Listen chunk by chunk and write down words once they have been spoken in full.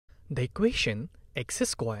The equation x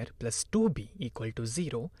square plus 2b equal to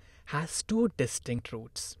 0 has two distinct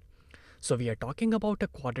roots. So we are talking about a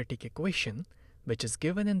quadratic equation which is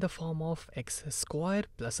given in the form of x square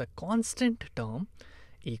plus a constant term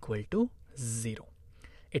equal to 0.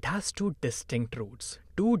 It has two distinct roots,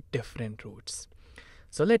 two different roots.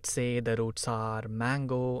 So let's say the roots are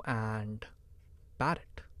mango and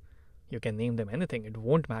parrot. You can name them anything, it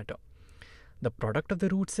won't matter. The product of the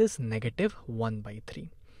roots is negative 1 by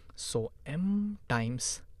 3. So m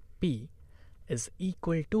times p is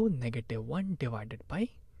equal to negative 1 divided by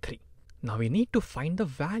 3. Now we need to find the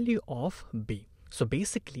value of b. So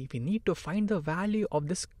basically we need to find the value of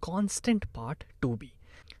this constant part 2b.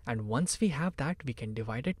 And once we have that, we can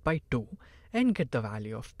divide it by 2 and get the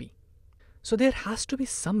value of p. So there has to be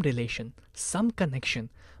some relation, some connection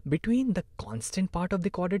between the constant part of the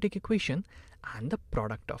quadratic equation and the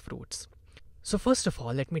product of roots. So first of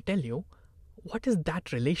all, let me tell you what is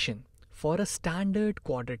that relation for a standard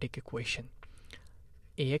quadratic equation.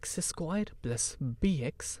 Ax square plus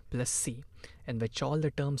bx plus c, in which all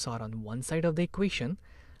the terms are on one side of the equation,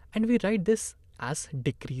 and we write this as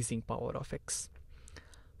decreasing power of x.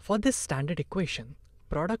 For this standard equation,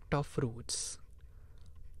 product of roots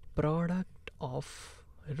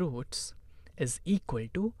is equal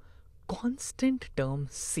to constant term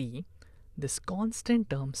c, this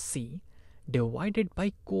constant term c divided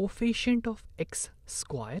by coefficient of x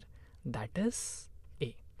square, that is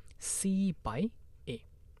a, c by a.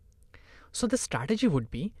 So the strategy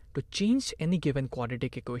would be to change any given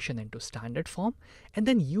quadratic equation into standard form and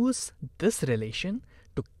then use this relation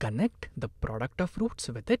to connect the product of roots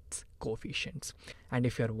with its coefficients. And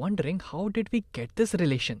if you're wondering how did we get this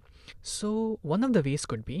relation, so one of the ways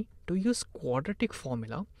could be to use quadratic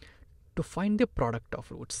formula to find the product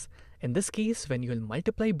of roots. In this case, when you will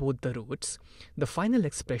multiply both the roots, the final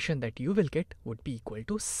expression that you will get would be equal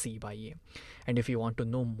to c by a. And if you want to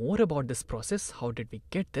know more about this process, how did we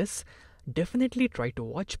get this, definitely try to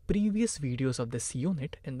watch previous videos of this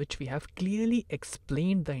unit in which we have clearly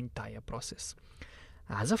explained the entire process.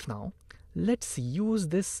 As of now, let's use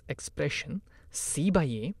this expression c by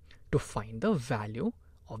a to find the value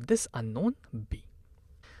of this unknown b.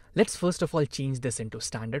 Let's first of all change this into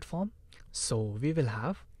standard form. So we will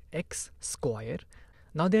have x square.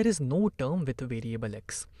 Now there is no term with variable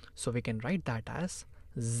x, so we can write that as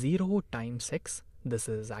 0 times x. This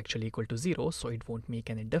is actually equal to 0, so it won't make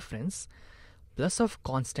any difference, plus of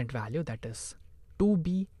constant value, that is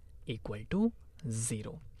 2b equal to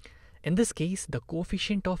 0. In this case, the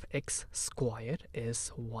coefficient of x square is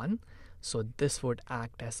 1, so this would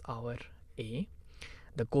act as our a.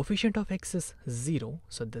 The coefficient of x is 0,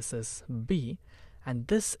 so this is b, and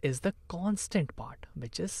this is the constant part,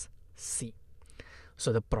 which is c.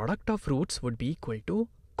 So the product of roots would be equal to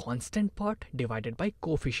constant part divided by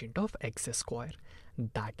coefficient of x square,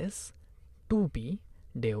 that is 2b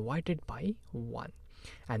divided by 1,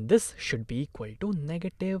 and this should be equal to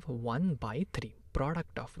negative 1 by 3,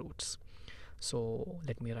 product of roots. So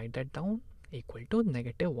let me write that down, equal to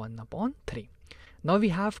negative 1 upon 3. Now we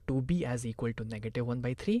have 2b as equal to negative 1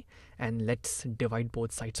 by 3, and let's divide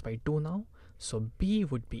both sides by 2 now. So b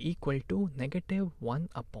would be equal to negative 1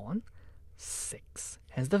 upon 6.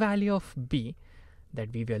 Hence the value of b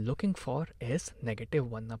that we were looking for is negative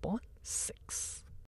 1 upon 6.